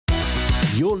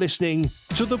You're listening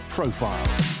to The Profile.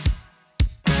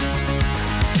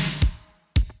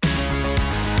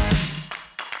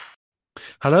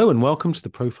 Hello and welcome to The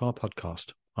Profile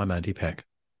podcast. I'm Andy Peck.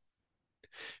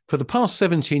 For the past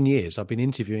 17 years, I've been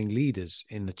interviewing leaders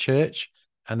in the church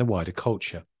and the wider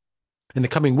culture. In the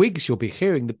coming weeks, you'll be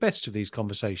hearing the best of these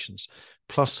conversations,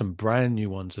 plus some brand new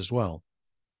ones as well.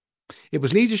 It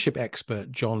was leadership expert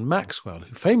John Maxwell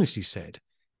who famously said,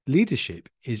 leadership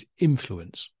is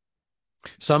influence.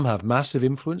 Some have massive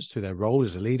influence through their role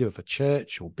as a leader of a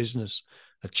church or business,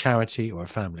 a charity or a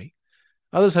family.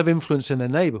 Others have influence in their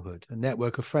neighborhood, a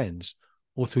network of friends,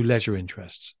 or through leisure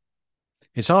interests.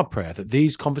 It's our prayer that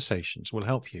these conversations will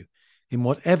help you in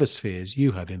whatever spheres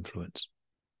you have influence.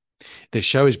 This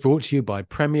show is brought to you by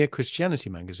Premier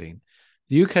Christianity magazine,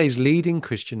 the UK's leading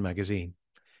Christian magazine.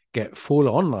 Get full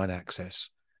online access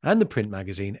and the print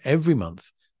magazine every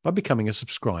month by becoming a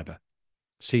subscriber.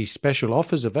 See special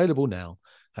offers available now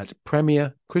at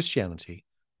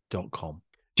premierchristianity.com.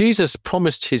 Jesus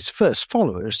promised his first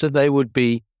followers that they would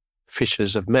be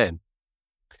fishers of men.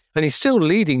 And he's still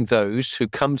leading those who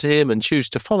come to him and choose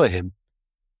to follow him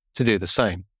to do the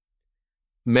same.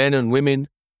 Men and women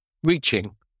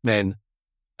reaching men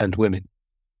and women.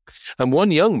 And one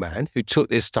young man who took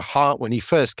this to heart when he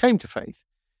first came to faith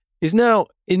is now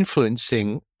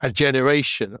influencing a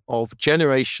generation of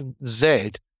Generation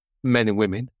Z men and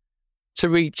women to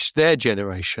reach their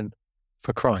generation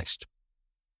for Christ.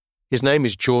 His name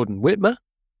is Jordan Whitmer.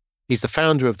 He's the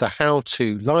founder of the How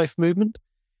to Life movement,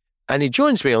 and he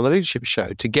joins me on the Leadership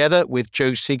Show together with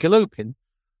Josie Galopin,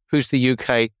 who's the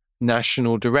UK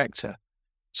National Director.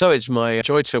 So it's my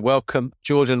joy to welcome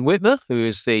Jordan Whitmer, who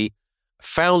is the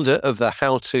founder of the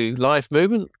How to Life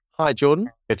movement. Hi,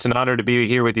 Jordan. It's an honor to be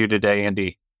here with you today,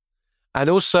 Andy. And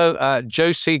also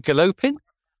Josie Galopin,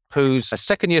 who's a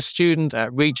second-year student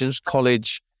at Regent's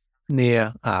College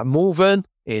near Malvern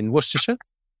in Worcestershire.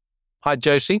 Hi,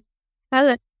 Josie.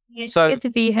 Hello. Good to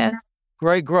be here.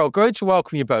 Great to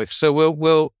welcome you both. So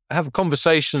we'll have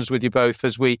conversations with you both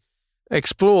as we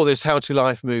explore this How to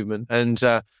Life movement and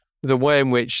the way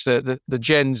in which the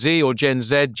Gen Z or Gen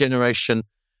Z generation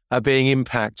are being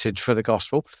impacted for the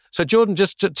gospel. So Jordan,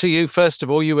 just to you, first of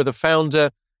all, you were the founder,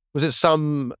 was it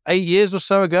some 8 years or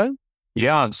so ago?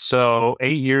 Yeah, so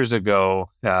 8 years ago,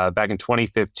 back in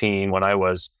 2015, when I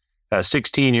was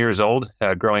 16 years old,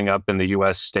 growing up in the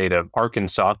U.S. state of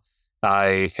Arkansas,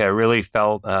 I really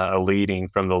felt a leading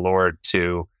from the Lord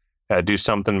to do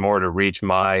something more to reach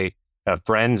my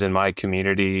friends in my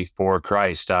community for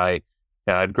Christ. I'd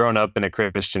grown up in a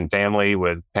Christian family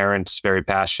with parents very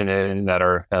passionate and that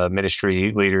are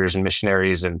ministry leaders and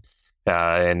missionaries, and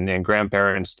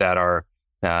grandparents that are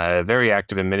very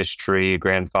active in ministry.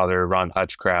 Grandfather Ron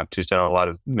Hutchcraft, who's done a lot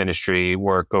of ministry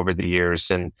work over the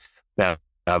years, but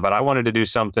I wanted to do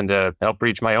something to help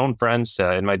reach my own friends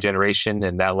in my generation,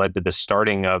 and that led to the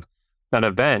starting of an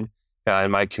event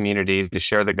in my community to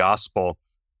share the gospel.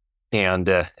 And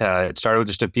it started with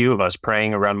just a few of us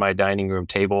praying around my dining room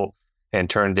table, and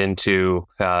turned into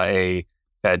a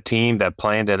team that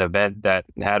planned an event that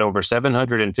had over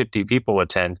 750 people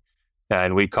attend.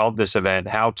 And we called this event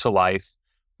How to Life,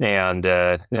 and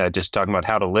just talking about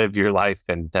how to live your life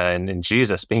and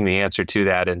Jesus being the answer to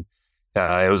that. And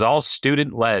it was all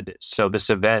student-led. So this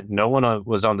event, no one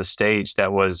was on the stage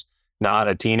that was not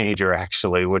a teenager,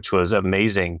 actually, which was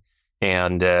amazing.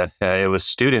 And it was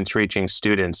students reaching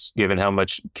students, given how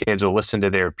much kids will listen to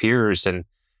their peers. And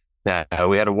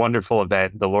we had a wonderful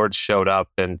event. The Lord showed up,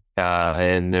 and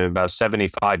about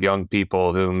 75 young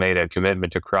people who made a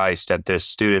commitment to Christ at this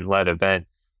student-led event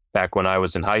back when I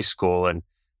was in high school. And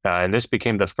this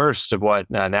became the first of what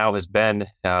now has been,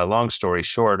 long story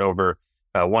short, over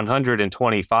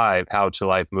 125 How to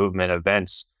Life movement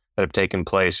events that have taken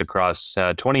place across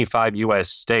 25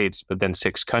 U.S. states, but then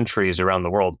 6 countries around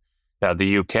the world. The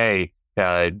U.K.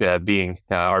 Being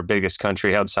our biggest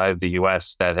country outside of the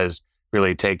U.S. that has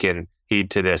really taken heed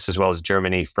to this, as well as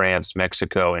Germany, France,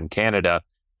 Mexico, and Canada,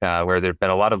 where there have been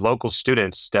a lot of local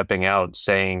students stepping out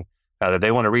saying that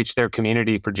they want to reach their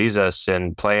community for Jesus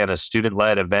and plan a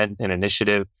student-led event and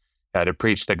initiative to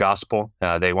preach the gospel.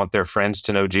 They want their friends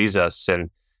to know Jesus. And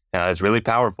it's really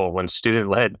powerful when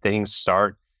student-led things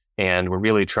start. And we're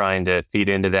really trying to feed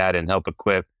into that and help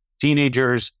equip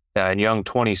teenagers and young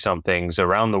 20-somethings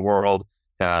around the world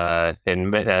in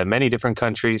many different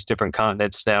countries, different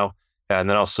continents now, and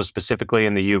then also specifically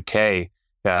in the UK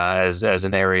as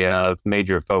an area of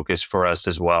major focus for us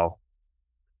as well.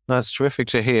 That's terrific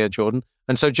to hear, Jordan.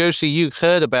 And so, Josie, you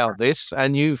heard about this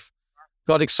and you've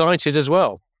got excited as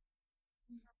well.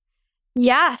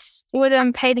 Yes, would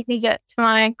paid a visit to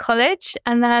my college,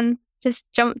 and then just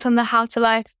jumped on the How to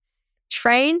Life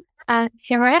train, and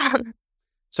here I am.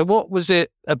 So what was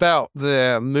it about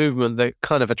the movement that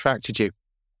kind of attracted you?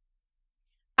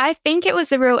 I think it was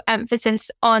the real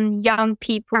emphasis on young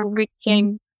people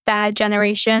reaching their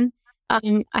generation.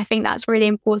 I think that's really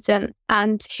important.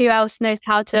 And who else knows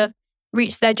how to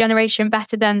reach their generation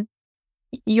better than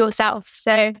yourself?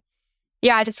 So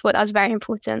yeah, I just thought that was very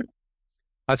important.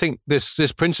 I think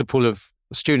this principle of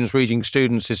students reading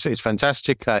students is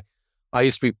fantastic. I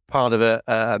used to be part of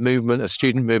a movement, a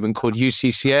student movement called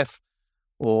UCCF,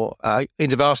 or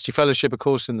InterVarsity Fellowship, of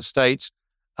course, in the States,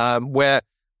 where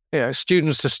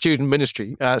students to student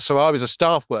ministry. So I was a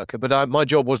staff worker, but my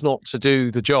job was not to do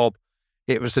the job.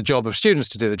 It was the job of students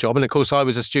to do the job. And of course, I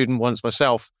was a student once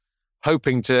myself,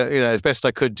 hoping to, as best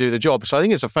I could, do the job. So I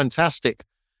think it's a fantastic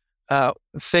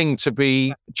thing to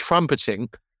be trumpeting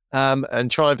and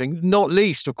triumphing, not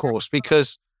least, of course,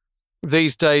 because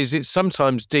these days it's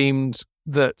sometimes deemed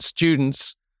that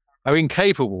students are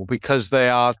incapable because they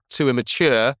are too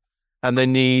immature and they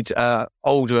need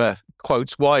older,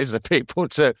 quotes, wiser people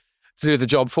to do the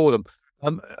job for them.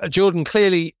 Jordan,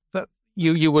 clearly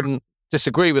you wouldn't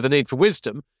disagree with the need for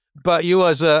wisdom, but you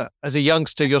as a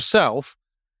youngster yourself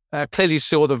clearly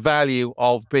saw the value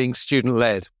of being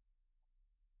student-led.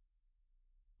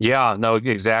 Yeah, no,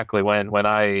 exactly. When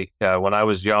I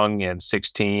was young and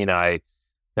 16, I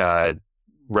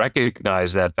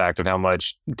recognized that fact of how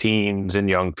much teens and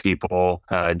young people,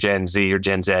 Gen Z or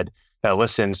Gen Z,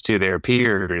 listens to their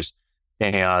peers,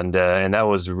 and that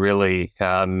was really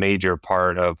a major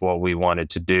part of what we wanted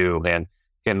to do.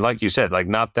 And like you said, like,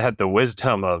 not that the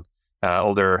wisdom of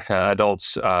older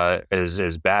adults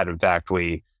is bad. In fact,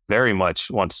 we very much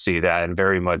want to see that and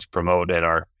very much promote and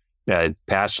are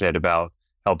passionate about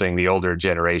helping the older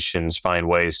generations find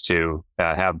ways to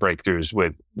have breakthroughs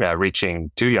with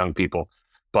reaching to young people.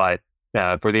 But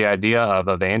for the idea of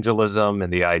evangelism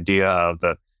and the idea of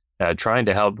trying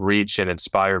to help reach and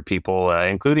inspire people,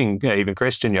 including even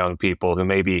Christian young people who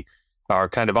maybe are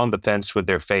kind of on the fence with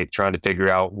their faith, trying to figure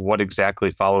out what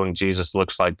exactly following Jesus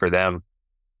looks like for them,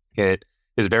 it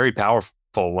is very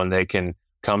powerful when they can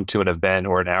come to an event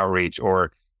or an outreach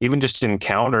or even just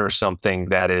encounter something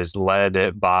that is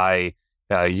led by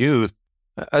youth.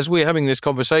 As we're having this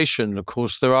conversation, of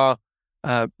course, there are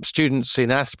students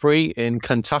in Asbury in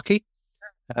Kentucky,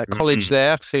 college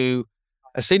there, who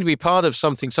seem to be part of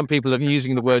something. Some people are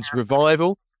using the words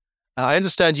revival. I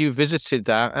understand you visited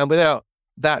that, and without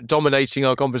that dominating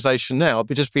our conversation now,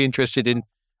 I'd just be interested in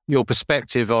your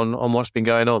perspective on what's been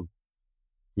going on.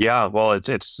 Yeah, well,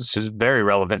 it's very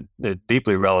relevant,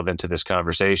 deeply relevant to this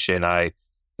conversation. I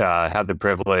had the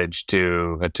privilege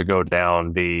to go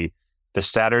down the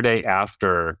Saturday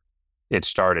after it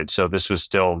started. So this was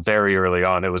still very early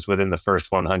on. It was within the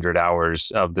first 100 hours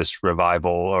of this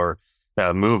revival or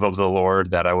move of the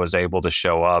Lord that I was able to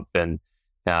show up. And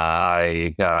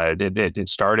it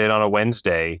started on a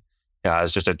Wednesday. It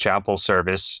was just a chapel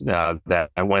service that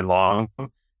went long.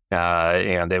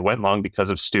 And it went long because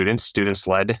of students. Students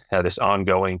led this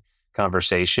ongoing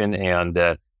conversation, and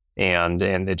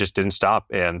it just didn't stop.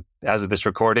 And as of this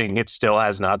recording, it still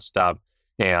has not stopped.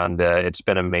 And it's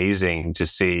been amazing to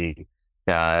see.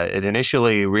 It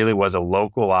initially really was a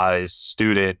localized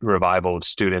student revival of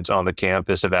students on the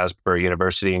campus of Asbury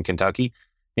University in Kentucky,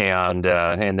 and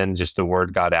then just the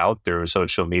word got out through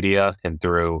social media and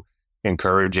through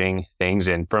encouraging things.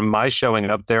 And from my showing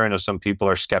up there, I know some people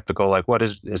are skeptical, like, what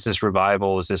is this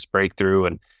revival? Is this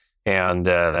breakthrough? And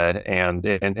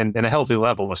a healthy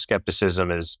level of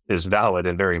skepticism is valid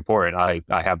and very important.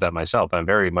 I have that myself. I'm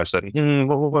very much like,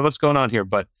 what's going on here?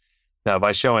 But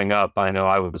by showing up, I know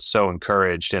I was so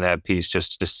encouraged and at peace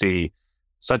just to see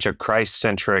such a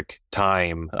Christ-centric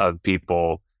time of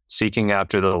people seeking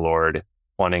after the Lord,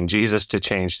 wanting Jesus to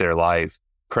change their life,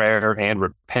 prayer and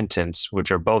repentance, which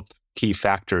are both key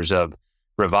factors of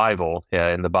revival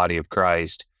in the body of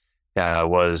Christ.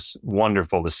 Was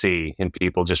wonderful to see, in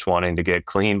people just wanting to get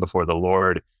clean before the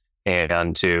Lord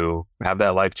and to have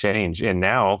that life change. And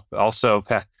now, also,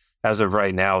 as of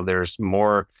right now, there's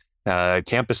more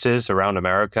campuses around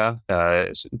America,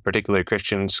 particularly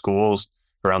Christian schools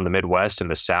around the Midwest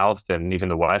and the South and even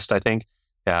the West, I think,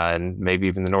 and maybe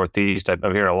even the Northeast. I'm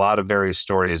hearing a lot of various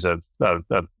stories of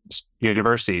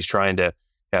universities trying to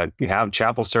have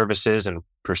chapel services and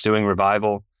pursuing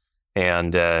revival,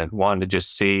 and wanting to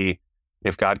just see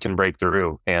if God can break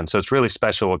through. And so it's really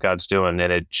special what God's doing,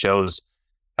 and it shows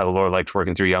how the Lord likes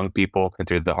working through young people and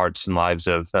through the hearts and lives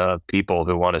of people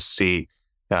who want to see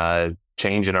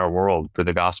change in our world for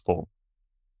the gospel.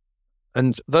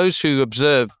 And those who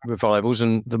observe revivals,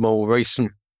 and the more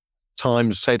recent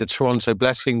times, say the Toronto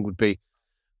Blessing would be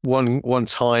one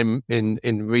time in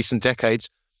recent decades.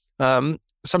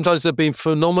 Sometimes there have been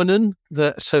phenomenon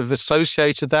that have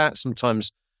associated that,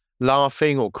 sometimes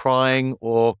laughing or crying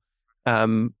or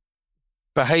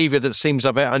behavior that seems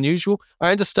a bit unusual.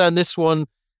 I understand this one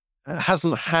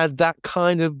hasn't had that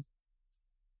kind of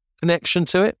connection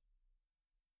to it.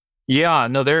 Yeah,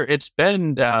 no, it's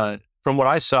been, from what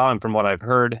I saw and from what I've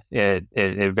heard, it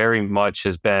very much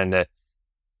has been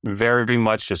very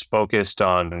much just focused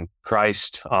on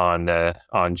Christ, on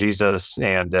Jesus,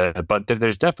 and but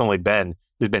there's definitely been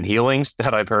healings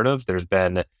that I've heard of. There's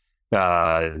been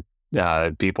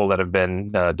people that have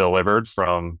been delivered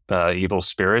from evil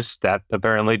spirits that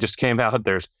apparently just came out.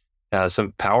 There's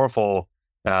some powerful,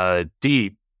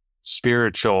 deep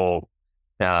spiritual,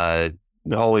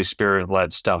 Holy Spirit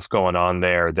led stuff going on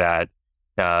there that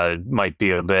might be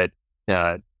a bit.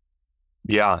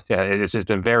 It's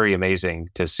been very amazing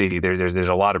to see. There's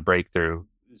a lot of breakthrough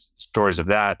stories of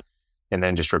that, and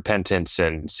then just repentance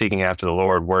and seeking after the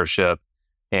Lord, worship,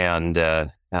 and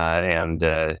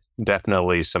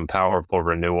definitely some powerful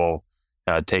renewal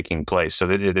taking place. So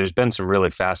there's been some really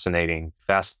fascinating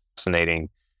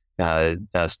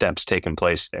steps taking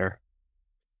place there.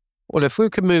 Well, if we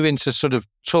could move into sort of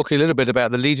talking a little bit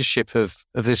about the leadership of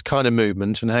this kind of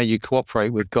movement and how you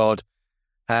cooperate with God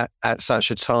at such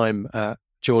a time,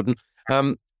 Jordan.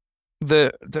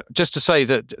 Just to say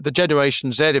that the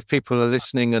Generation Z, if people are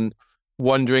listening and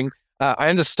wondering, I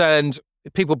understand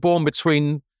people born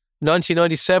between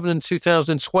 1997 and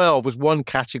 2012 was one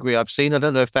category I've seen. I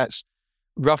don't know if that's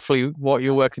roughly what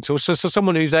you're working towards. So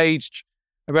someone who's aged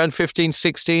around 15,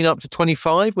 16 up to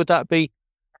 25, would that be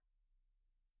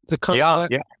the kind?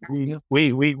 Yeah.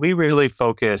 We really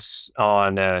focus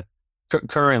on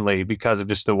currently, because of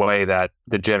just the way that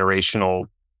the generational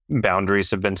boundaries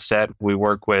have been set. We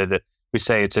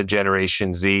say it's a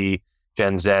Generation Z,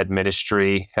 Gen Z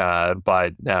ministry,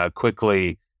 but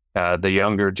quickly the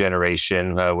younger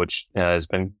generation, which has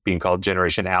been being called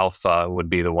Generation Alpha, would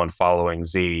be the one following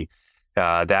Z.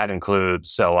 That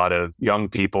includes a lot of young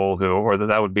people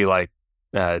that would be like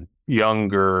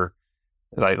younger,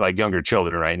 like younger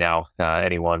children right now.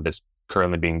 Anyone that's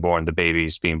currently being born, the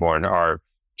babies being born are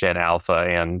Gen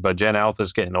Alpha, but Gen Alpha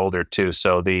is getting older too.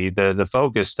 So the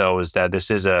focus though is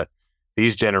that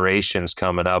these generations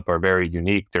coming up are very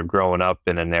unique. They're growing up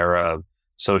in an era of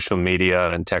social media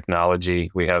and technology.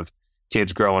 We have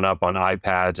kids growing up on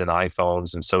iPads and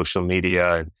iPhones and social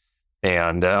media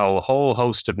and a whole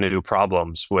host of new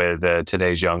problems with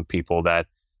today's young people that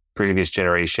previous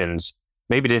generations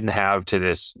maybe didn't have to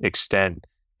this extent,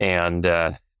 and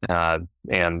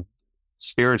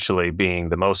spiritually being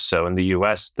the most so. In the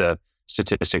U.S., the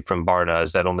statistic from Barna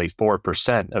is that only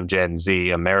 4% of Gen Z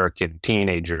American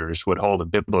teenagers would hold a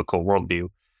biblical worldview.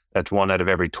 That's 1 out of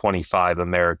every 25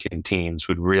 American teens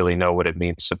would really know what it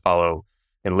means to follow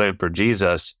and live for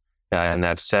Jesus in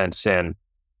that sense. And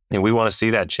we want to see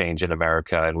that change in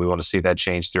America, and we want to see that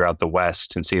change throughout the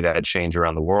West and see that change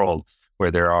around the world,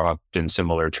 where there are often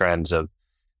similar trends of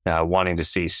wanting to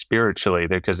see spiritually,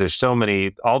 because there's so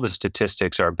many. All the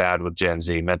statistics are bad with Gen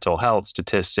Z: mental health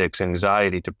statistics,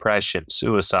 anxiety, depression,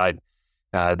 suicide.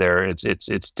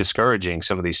 It's discouraging,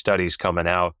 some of these studies coming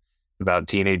out about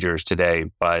teenagers today,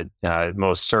 but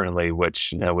most certainly,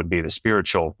 which would be the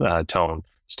spiritual tone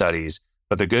studies.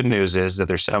 But the good news is that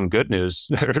there's some good news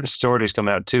stories come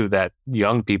out too, that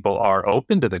young people are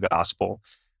open to the gospel.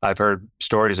 I've heard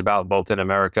stories about, both in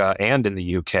America and in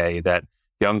the UK, that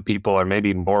young people are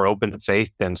maybe more open to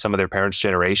faith than some of their parents'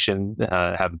 generation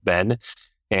have been.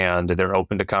 And they're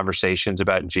open to conversations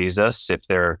about Jesus, if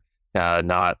they're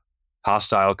not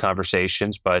hostile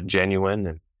conversations, but genuine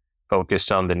and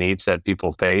focused on the needs that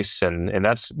people face. And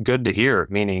that's good to hear,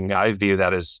 meaning I view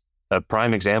that as a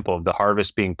prime example of the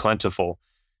harvest being plentiful,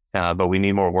 but we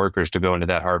need more workers to go into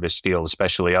that harvest field,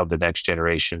 especially of the next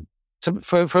generation. So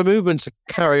for a movement to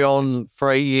carry on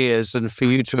for 8 years and for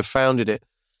you to have founded it,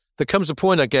 there comes a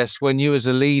point, I guess, when you as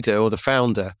a leader or the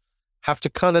founder have to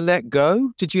kind of let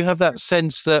go. Did you have that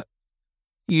sense that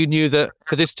you knew that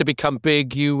for this to become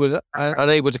big, you were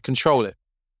unable to control it?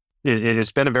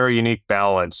 It's been a very unique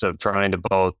balance of trying to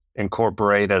both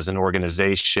incorporate as an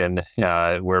organization,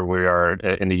 where we are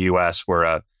in the U.S., we're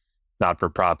a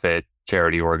not-for-profit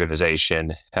charity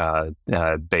organization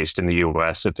based in the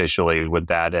U.S. officially with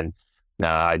that. And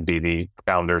I'd be the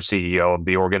founder, CEO of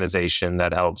the organization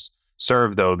that helps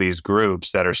serve, though, these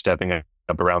groups that are stepping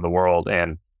up around the world.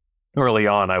 And early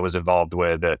on, I was involved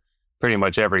with pretty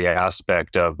much every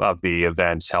aspect of the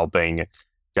events, helping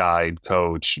guide,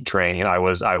 coach, train. I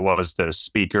was the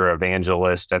speaker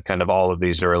evangelist at kind of all of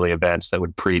these early events that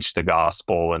would preach the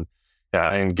gospel and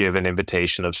and give an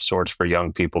invitation of sorts for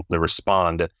young people to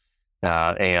respond.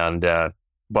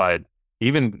 But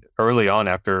even early on,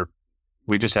 after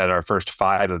we just had our first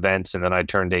 5 events, and then I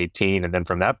turned 18, and then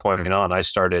from that point on, I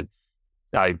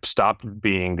stopped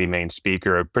being the main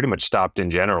speaker. I pretty much stopped in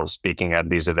general speaking at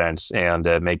these events, and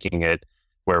making it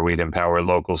where we'd empower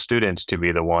local students to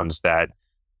be the ones that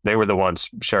they were the ones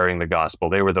sharing the gospel.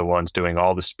 They were the ones doing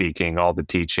all the speaking, all the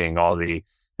teaching, all the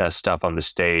stuff on the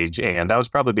stage. And that was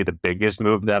probably the biggest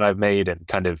move that I've made, and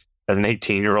kind of as an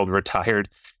 18-year-old retired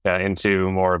into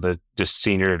more of a just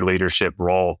senior leadership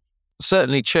role.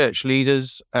 Certainly church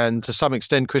leaders and to some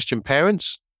extent Christian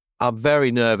parents are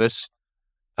very nervous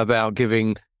about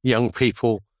giving young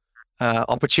people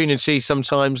opportunity,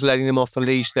 sometimes letting them off the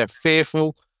leash. They're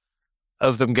fearful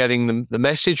of them getting the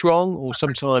message wrong, or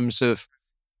sometimes of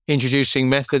introducing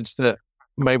methods that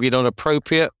maybe not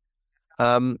appropriate.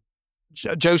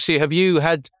 Josie, have you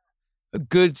had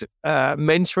good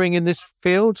mentoring in this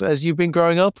field as you've been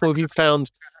growing up, or have you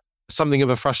found something of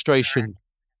a frustration?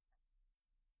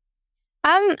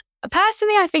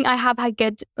 Personally, I think I have had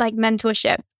good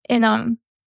mentorship in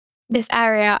this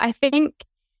area. I think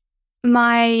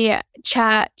my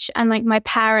church and my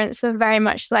parents were very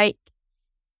much I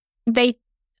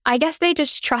guess they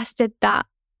just trusted that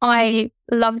I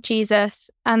love Jesus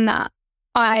and that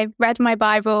I read my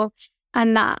Bible,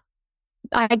 and that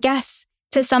I guess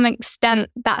to some extent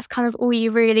that's kind of all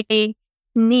you really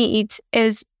need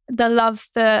is the love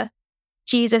for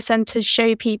Jesus and to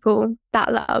show people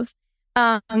that love.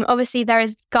 Obviously there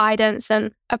is guidance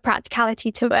and a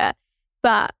practicality to it,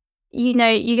 but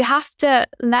you have to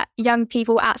let young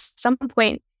people at some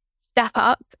point step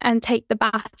up and take the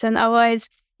baton. Otherwise,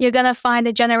 you're going to find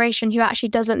a generation who actually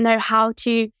doesn't know how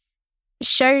to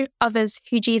show others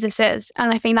who Jesus is.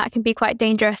 And I think that can be quite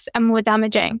dangerous and more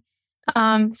damaging.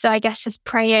 So I guess just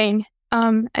praying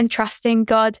and trusting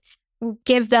God will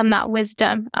give them that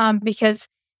wisdom, because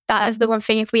that is the one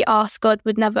thing, if we ask, God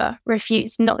would never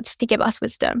refuse not to give us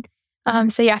wisdom.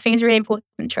 So yeah, I think it's really important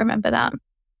to remember that.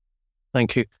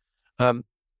 Thank you.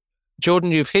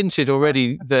 Jordan, you've hinted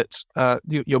already that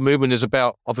your movement is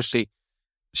about obviously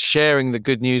sharing the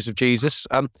good news of Jesus.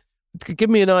 Give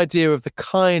me an idea of the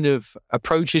kind of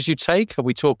approaches you take. Are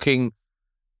we talking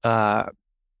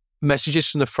messages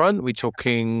from the front? Are we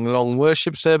talking long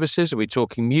worship services? Are we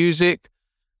talking music,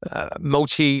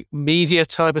 multimedia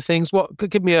type of things?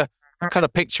 Give me a kind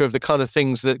of picture of the kind of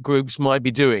things that groups might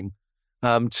be doing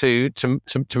to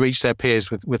reach their peers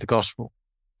with the gospel.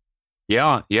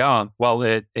 Yeah. Well,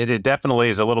 it definitely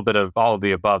is a little bit of all of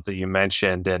the above that you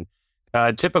mentioned. And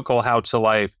typical How to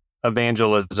Life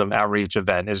evangelism outreach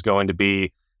event is going to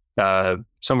be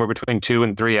somewhere between 2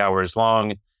 and 3 hours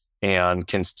long, and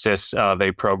consists of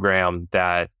a program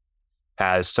that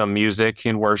has some music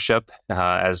in worship,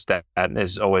 as that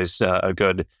is always a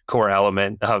good core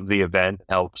element of the event.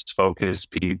 Helps focus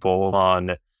people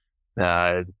on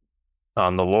the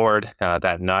Lord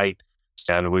that night.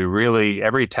 And we really,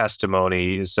 every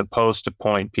testimony is supposed to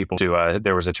point people to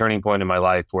there was a turning point in my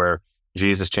life where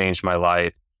Jesus changed my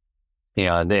life,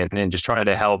 and just trying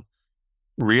to help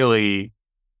really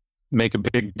make a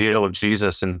big deal of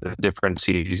Jesus and the difference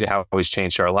how he's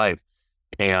changed our life.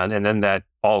 And then that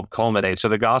all culminates. So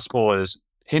the gospel is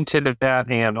hinted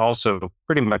at and also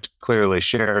pretty much clearly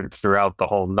shared throughout the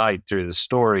whole night through the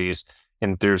stories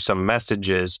and through some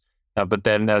messages. But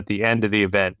then at the end of the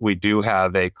event, we do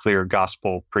have a clear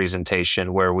gospel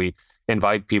presentation where we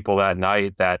invite people that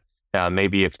night that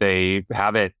maybe if they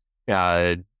haven't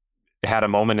had a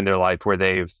moment in their life where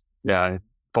they've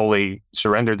fully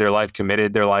surrendered their life,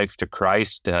 committed their life to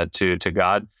Christ, to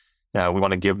God, we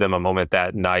want to give them a moment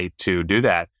that night to do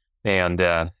that. And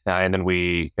then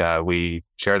we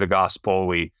share the gospel.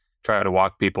 We try to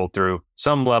walk people through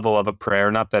some level of a prayer,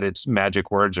 not that it's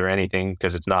magic words or anything,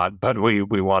 because it's not, but we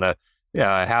want to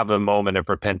have a moment of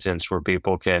repentance where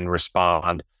people can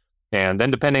respond. And then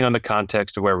depending on the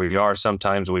context of where we are,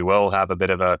 sometimes we will have a bit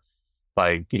of a,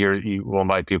 you will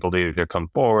invite people to either come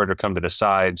forward or come to the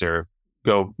sides or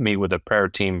go meet with a prayer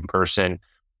team person,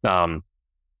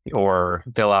 or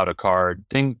fill out a card,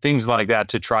 things like that,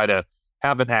 to try to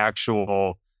have an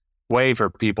actual way for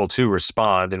people to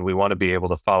respond. And we want to be able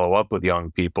to follow up with young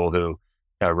people who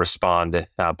respond.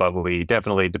 But we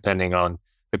definitely, depending on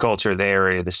the culture, the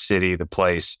area, the city, the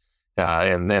place,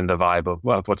 and then the vibe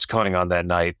of what's going on that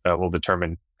night, will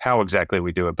determine how exactly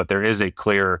we do it. But there is a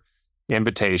clear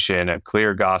invitation, a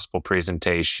clear gospel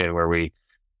presentation where we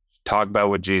talk about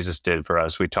what Jesus did for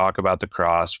us. We talk about the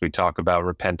cross. We talk about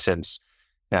repentance,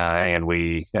 and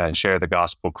we share the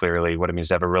gospel clearly, what it means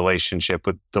to have a relationship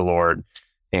with the Lord.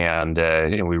 And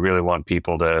we really want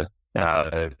people to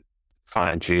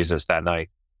find Jesus that night.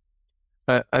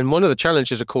 And one of the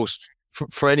challenges, of course,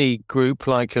 for any group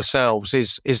like yourselves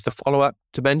is the follow-up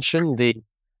dimension, the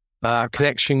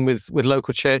connection with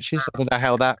local churches. I don't know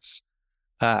how that's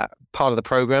part of the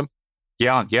program.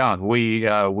 Yeah.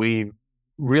 We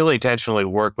really intentionally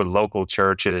work with local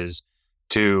churches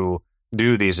to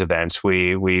do these events.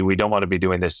 We don't want to be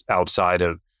doing this outside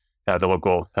of the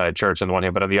local church on the one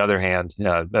hand, but on the other hand,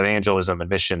 evangelism and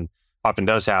mission often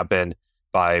does happen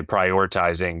by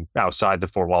prioritizing outside the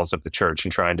four walls of the church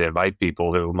and trying to invite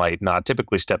people who might not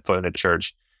typically step foot in a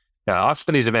church.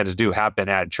 Often these events do happen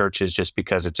at churches just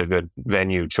because it's a good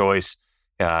venue choice,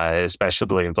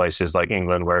 especially in places like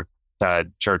England where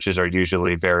churches are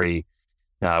usually very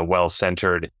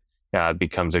well-centered,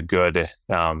 becomes a good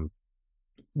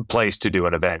place to do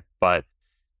an event. But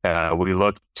we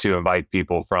look to invite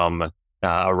people from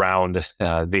around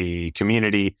the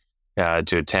community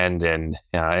to attend and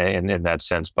in that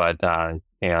sense, but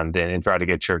and try to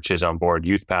get churches on board,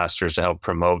 youth pastors to help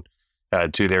promote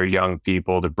to their young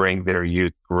people, to bring their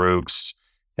youth groups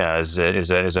as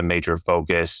a major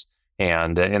focus.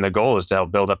 And the goal is to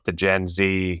help build up the Gen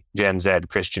Z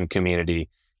Christian community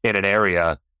in an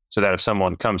area so that if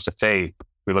someone comes to faith,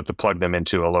 we look to plug them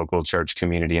into a local church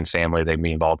community and family they'd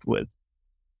be involved with.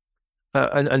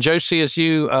 And Josie, as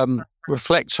you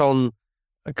reflect on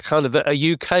a kind of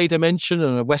a UK dimension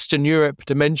and a Western Europe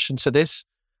dimension to this,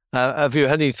 have you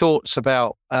had any thoughts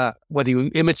about whether you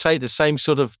imitate the same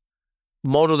sort of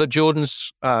model that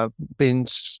Jordan's been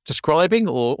describing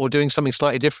or doing something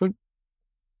slightly different?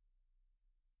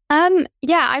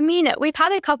 Yeah, I mean, we've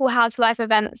had a couple How to Life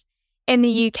events in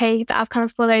the UK that have kind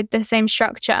of followed the same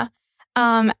structure.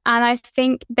 And I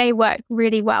think they work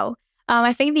really well.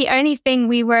 I think the only thing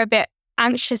we were a bit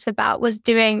anxious about was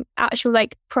doing actual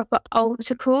like proper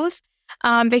altar calls,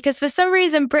 because for some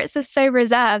reason Brits are so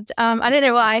reserved. I don't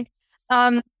know why.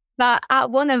 But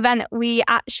at one event we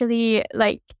actually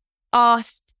like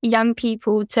asked young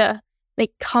people to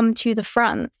like come to the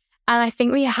front, and I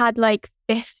think we had like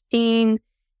 15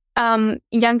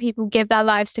 young people give their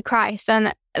lives to Christ,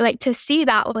 and like to see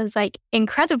that was like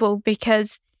incredible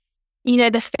because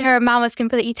the fear of man was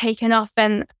completely taken off.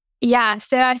 And yeah,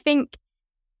 so I think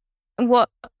what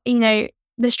the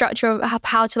structure of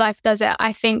How to Life does it,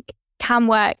 I think can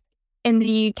work in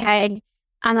the UK,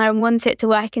 and I want it to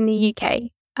work in the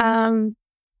UK.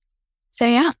 So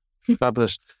yeah.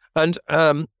 Fabulous. And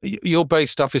you're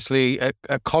based obviously at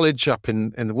a college up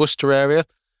in the Worcester area.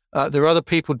 There are other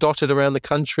people dotted around the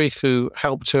country who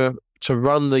help to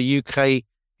run the UK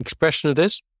expression of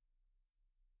this?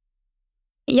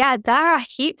 Yeah, there are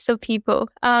heaps of people.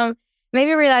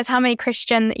 Maybe realize how many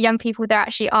Christian young people there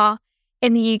actually are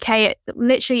in the UK. It's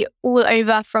literally all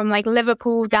over from like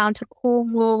Liverpool down to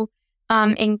Cornwall,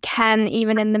 in Kent,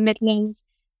 even in the Midlands.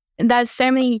 There's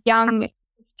so many young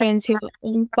Christians who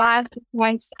inspire for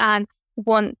Christ and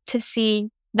want to see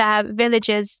their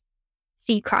villages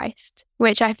see Christ,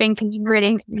 which I think is really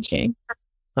encouraging.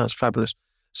 That's fabulous.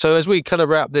 So as we kind of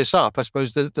wrap this up, I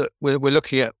suppose that we're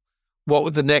looking at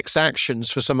what the next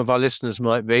actions for some of our listeners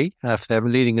might be if they're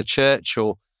leading a church,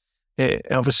 or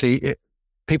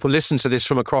people listen to this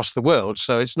from across the world,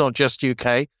 so it's not just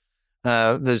UK.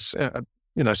 There's some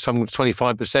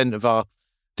 25% of our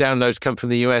downloads come from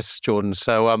the US, Jordan.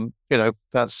 So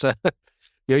that's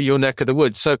your neck of the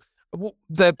woods. So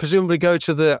they presumably go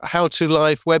to the How to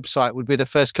Life website would be the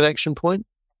first connection point.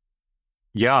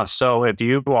 Yeah. So if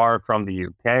you are from the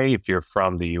UK, if you're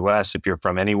from the US, if you're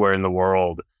from anywhere in the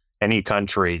world, any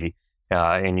country,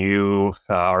 and you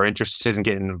are interested in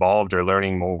getting involved or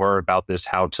learning more about this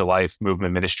How to Life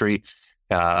movement ministry,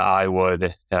 I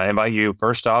would invite you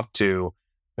first off to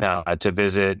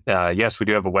visit. Yes, we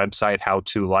do have a website,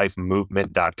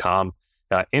 howtolifemovement.com.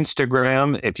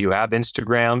 Instagram, if you have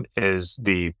Instagram, is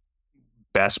the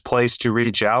best place to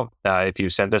reach out. If you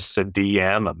send us a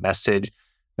DM, a message,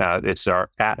 it's our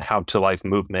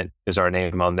 @HowToLifeMovement is our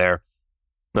name on there.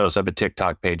 We also have a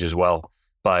TikTok page as well.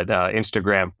 But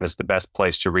Instagram is the best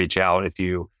place to reach out if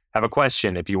you have a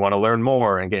question, if you want to learn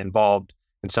more and get involved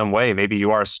in some way. Maybe you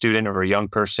are a student or a young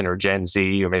person or Gen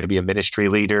Z, or maybe a ministry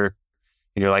leader,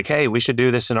 and you're like, hey, we should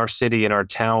do this in our city, in our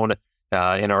town,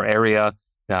 in our area,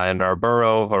 in our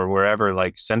borough, or wherever.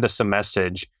 Like, send us a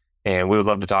message, and we would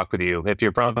love to talk with you. If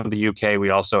you're from the UK, we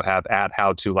also have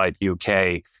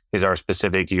 @HowToLifeUK is our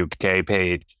specific UK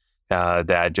page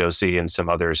that Josie and some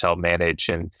others help manage,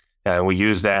 and we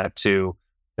use that to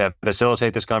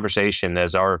facilitate this conversation.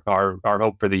 As our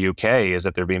hope for the UK is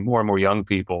that there be more and more young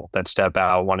people that step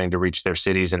out wanting to reach their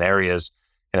cities and areas.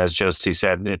 And as Josie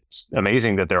said, it's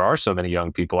amazing that there are so many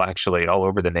young people actually all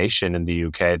over the nation in the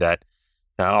UK that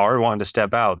are wanting to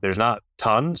step out. There's not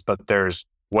tons, but there's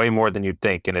way more than you'd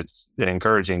think. And it's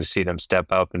encouraging to see them step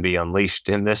up and be unleashed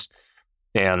in this.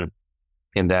 And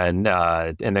then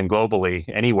globally,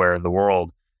 anywhere in the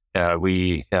world,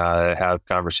 we have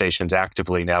conversations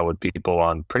actively now with people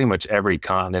on pretty much every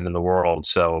continent in the world.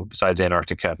 So besides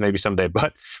Antarctica, maybe someday,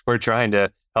 but we're trying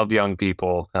to help young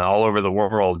people all over the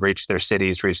world reach their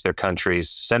cities, reach their countries.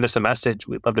 Send us a message.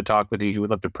 We'd love to talk with you. We'd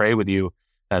love to pray with you,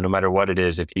 no matter what it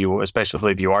is.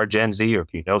 Especially if you are Gen Z, or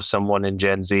if you know someone in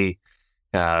Gen Z,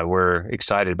 we're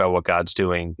excited about what God's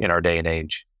doing in our day and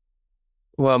age.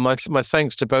 Well, my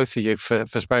thanks to both of you for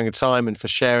sparing the time and for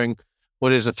sharing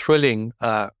what is a thrilling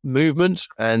movement,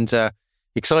 and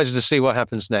excited to see what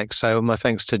happens next. So my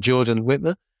thanks to Jordan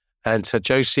Whitmer and to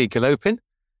Josie Galopin.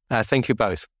 Thank you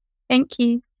both. Thank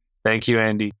you. Thank you,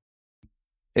 Andy.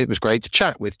 It was great to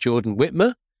chat with Jordan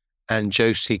Whitmer and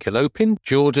Josie Galopin.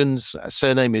 Jordan's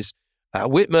surname is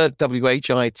Whitmer,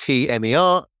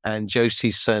 Whitmer, and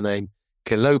Josie's surname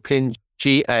Galopin,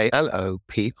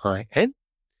 Galopin.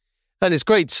 And it's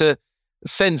great to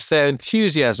sense their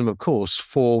enthusiasm, of course,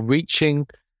 for reaching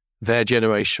their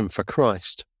generation for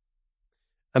Christ.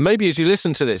 And maybe as you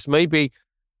listen to this, maybe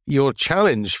your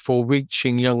challenge for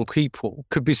reaching young people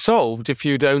could be solved if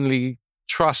you'd only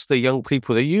trust the young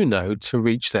people that you know to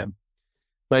reach them.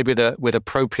 Maybe with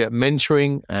appropriate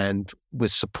mentoring and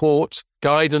with support,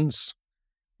 guidance,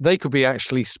 they could be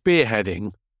actually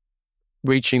spearheading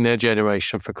reaching their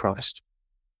generation for Christ.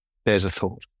 There's a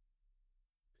thought.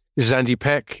 This is Andy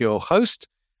Peck, your host,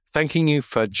 thanking you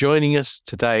for joining us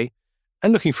today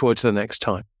and looking forward to the next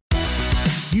time.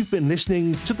 You've been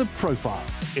listening to The Profile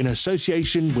in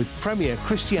association with Premier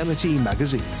Christianity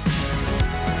Magazine.